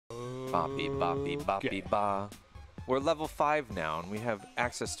Boppy, boppy, boppy, ba. We're level 5 now, and we have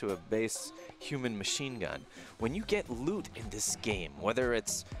access to a base human machine gun. When you get loot in this game, whether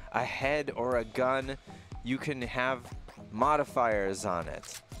it's a head or a gun, you can have modifiers on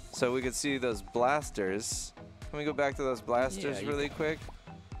it. So we can see those blasters. Can we go back to those blasters really quick?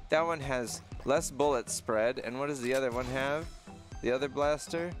 That one has less bullet spread, and what does the other one have? The other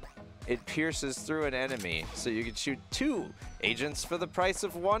blaster? It pierces through an enemy, so you can shoot 2 agents for the price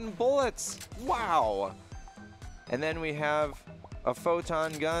of 1 bullet. Wow! And then we have a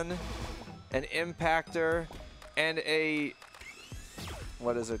photon gun, an impactor, and a,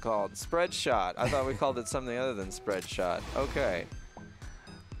 what is it called? Spread shot. I thought we called it something other than spread shot. Okay.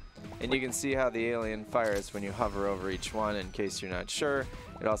 And you can see how the alien fires when you hover over each one in case you're not sure.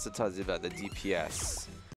 It also tells you about the DPS.